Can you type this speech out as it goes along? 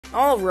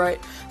Alright,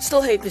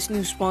 still hate this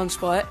new spawn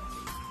spot.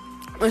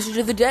 Message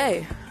of the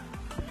day.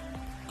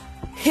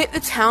 Hit the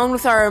town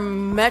with our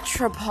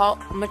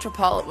Metropolis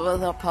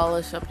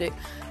update.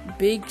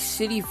 Big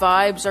city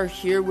vibes are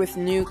here with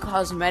new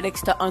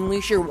cosmetics to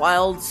unleash your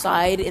wild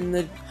side in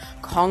the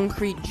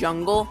concrete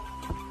jungle.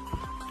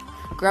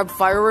 Grab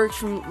fireworks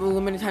from the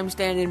limited time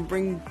stand and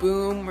bring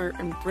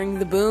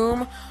the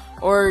boom,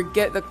 or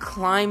get the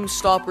Climb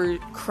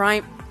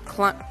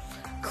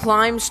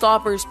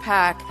Stoppers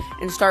pack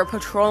and start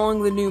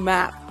patrolling the new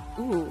map.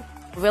 Ooh,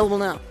 available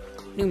now.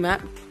 New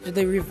map? Did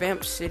they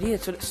revamp city?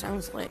 That's what it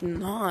sounds like.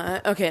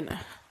 Not. Okay, no.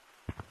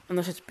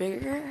 Unless it's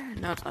bigger?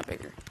 No, it's not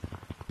bigger.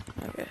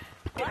 Okay.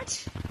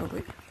 What? Oh,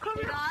 wait.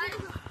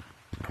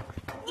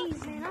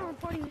 Easy, I'm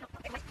reporting.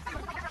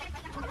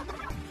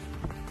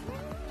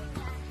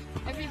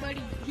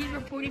 Everybody, he's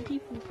reporting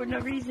people for no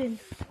reason.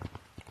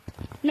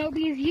 No,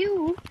 because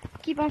you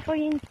keep on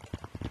fucking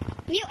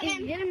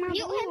getting my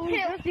balloon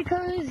just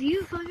because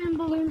you fucking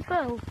balloon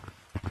fell.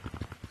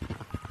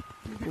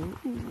 Ooh.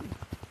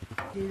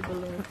 His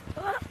balloon.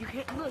 You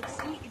can't look.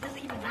 See, it doesn't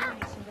even matter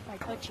if I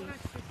touch it.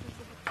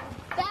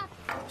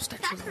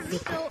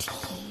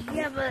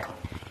 Yeah, but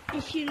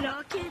if you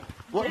knock it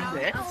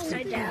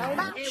upside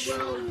down, it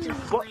will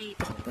deflate.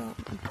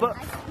 But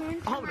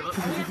hold up.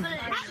 Yeah, but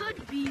it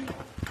could be.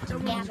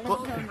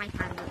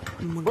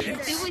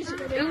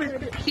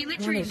 He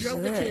literally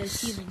drove it to the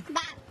ceiling.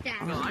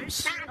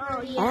 Arms.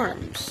 Oh, yeah.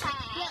 Arms.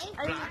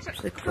 Should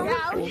they call it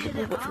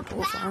foldable, but for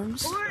both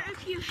arms? Or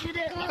if you hit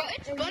it,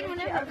 it's fun when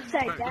it's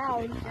upside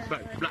down.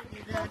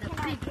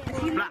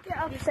 If you make it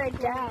upside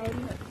down,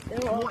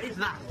 What is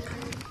that?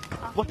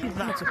 What is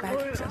that? It's a back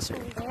accessory.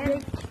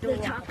 the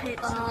top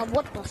hits.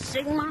 What the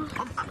Sigma?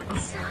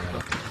 Guys,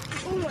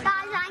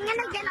 I'm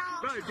gonna get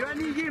off. Bro, do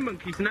any of you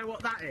monkeys know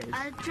what that is?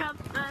 I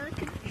dropped the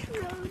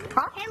controller.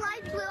 Hey,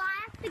 Light Blue,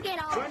 I have to get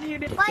off. Do any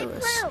of you Light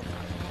Blue.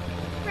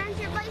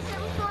 Friendship by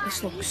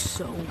This looks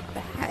so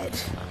bad.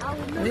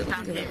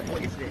 stand here?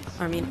 What is this?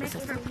 I mean, it's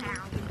per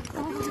pound.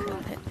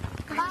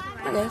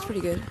 okay, that's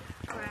pretty good.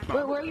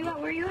 Where are you at?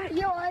 Where are you at?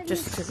 Yo,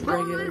 Just a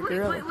regular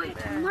girl. Wait.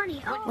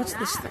 Money. Oh, What's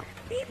this thing?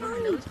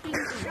 those things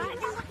are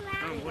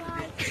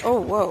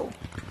Oh, whoa.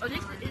 Oh, this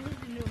is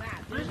the new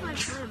map. Where's my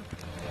shrimp?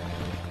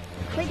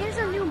 Wait, there's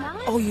a new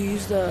map? Oh, you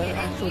use the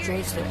actual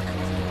joystick.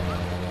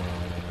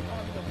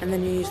 And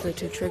then you use the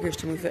two triggers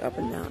to move it up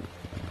and down.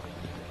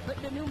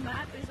 But the new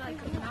map is like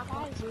a map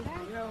of two.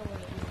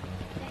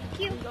 Thank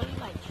you. Only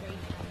like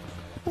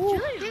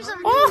trade. There's a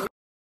Oh!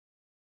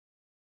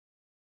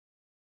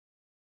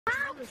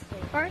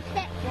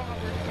 birthday.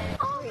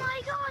 Oh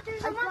my god,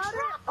 there's a Metropolis.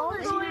 all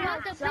the way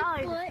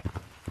outside.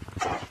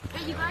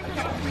 Hey, you guys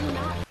have a new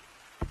map.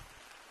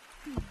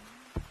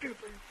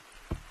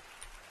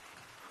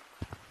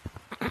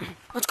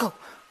 Let's go.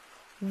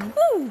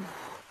 Woo!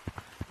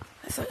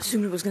 I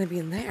assumed it was going to be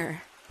in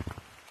there.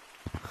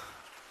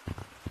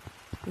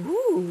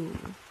 Ooh.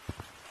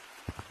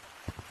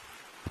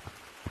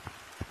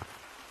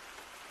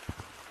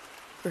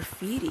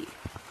 Graffiti.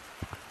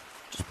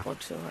 Just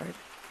bugged so hard.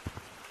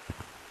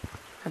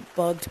 I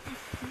bugged.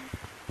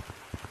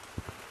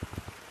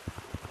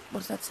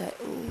 What's that say?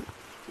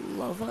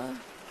 Lava?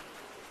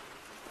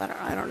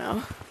 I don't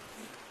know.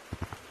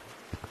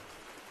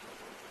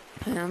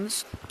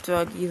 Hands.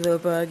 Doggy the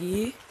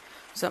buggy.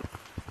 Some.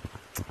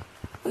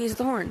 Oh, he's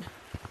the horn.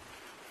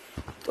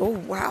 Oh,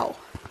 wow.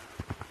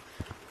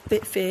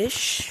 Bit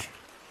fish.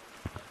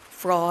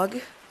 Frog.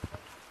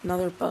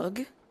 Another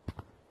bug.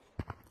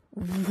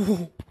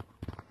 Whoa.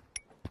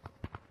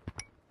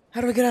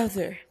 How do I get out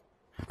there?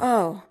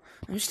 Oh,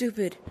 I'm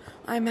stupid.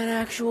 I'm an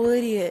actual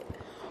idiot.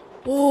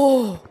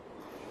 Oh.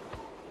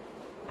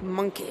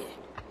 Monkey.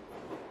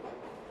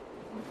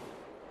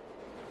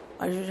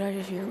 Did I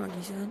just hear a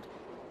monkey sound?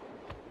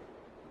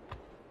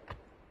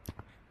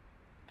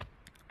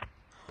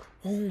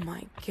 Oh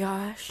my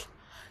gosh.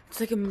 It's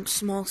like a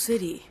small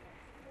city.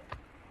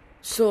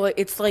 So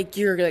it's like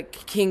you're like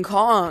King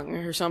Kong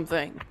or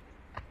something.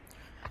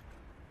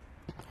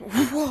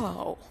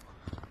 Whoa.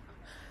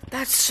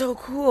 That's so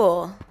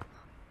cool.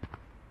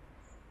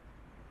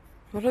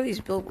 What are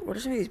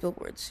some of these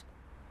billboards?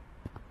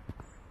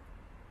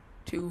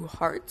 2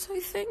 hearts, I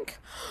think?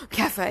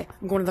 Cafe.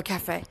 I'm going to the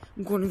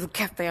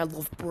cafe. I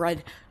love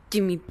bread.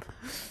 Give me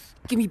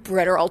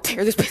bread or I'll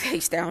tear this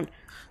place down.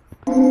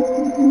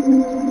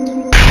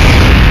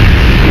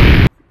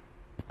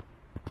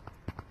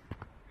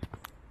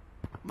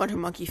 Bunch of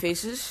monkey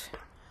faces.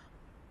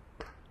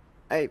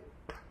 Eye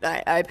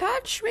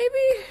patch,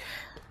 maybe?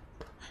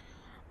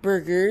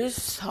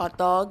 Burgers, hot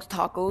dogs,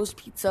 tacos,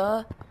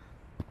 pizza.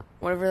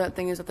 Whatever that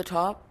thing is at the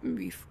top.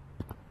 Maybe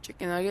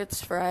chicken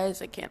nuggets,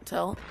 fries, I can't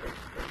tell.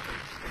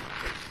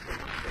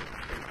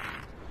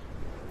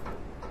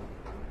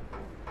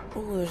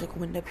 Oh, there's like a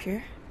wind up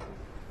here.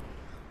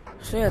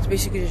 So yeah, it's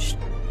basically just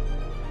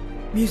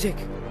music.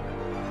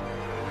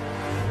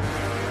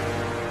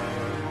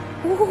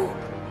 Woo!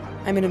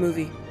 I'm in a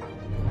movie.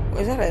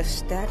 Was that a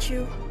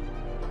statue?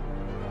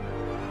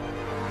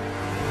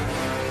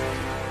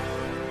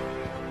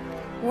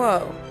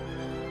 Whoa.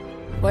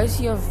 Why does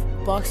he have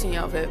boxing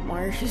outfit?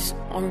 Why are his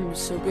arms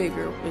so big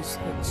or his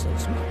head so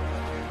small?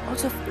 Oh,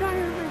 it's a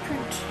flyer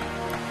hydrant.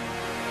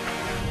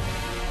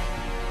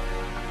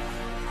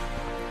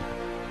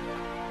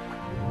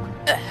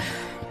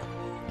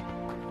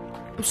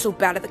 I'm so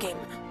bad at the game.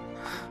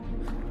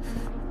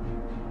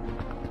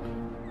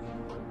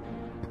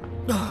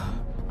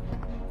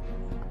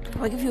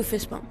 I'll give you a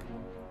fist bump.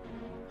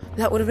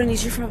 That would have been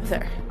easier from up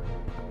there.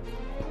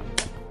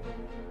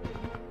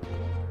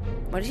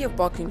 Why does he have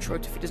boxing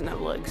shorts if he doesn't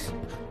have legs?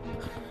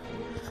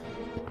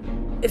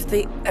 If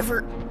they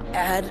ever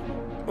add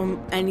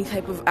any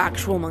type of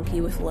actual monkey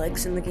with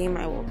legs in the game,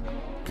 I will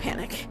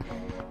panic.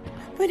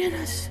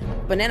 Bananas.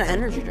 Banana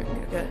energy drink,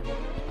 okay.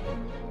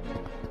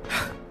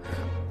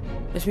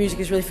 This music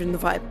is really fitting the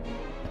vibe.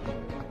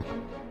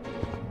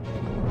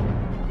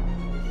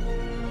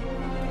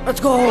 Let's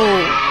go!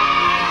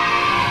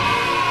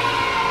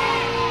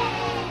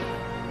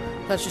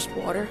 That's just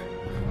water.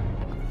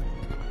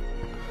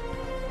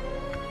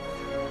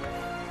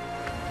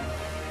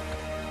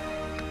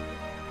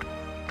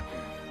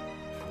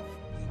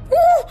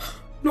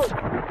 No!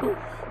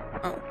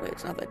 Oh, wait,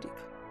 it's not that deep.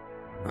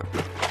 Oh.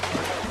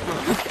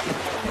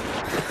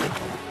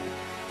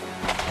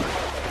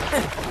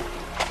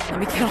 Let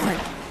me get on.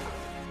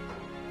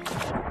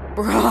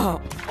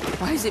 Bro!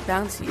 Why is it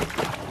bouncy?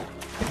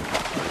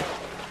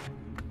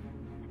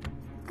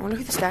 I wonder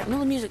who the statue... No,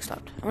 the music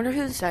stopped. I wonder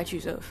who the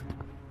statue's of.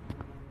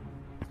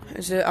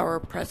 Is it our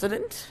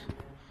president?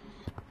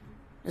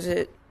 Is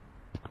it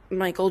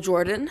Michael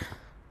Jordan?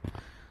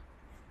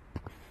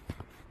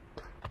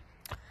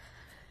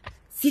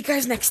 See you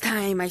guys next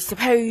time, I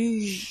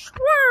suppose.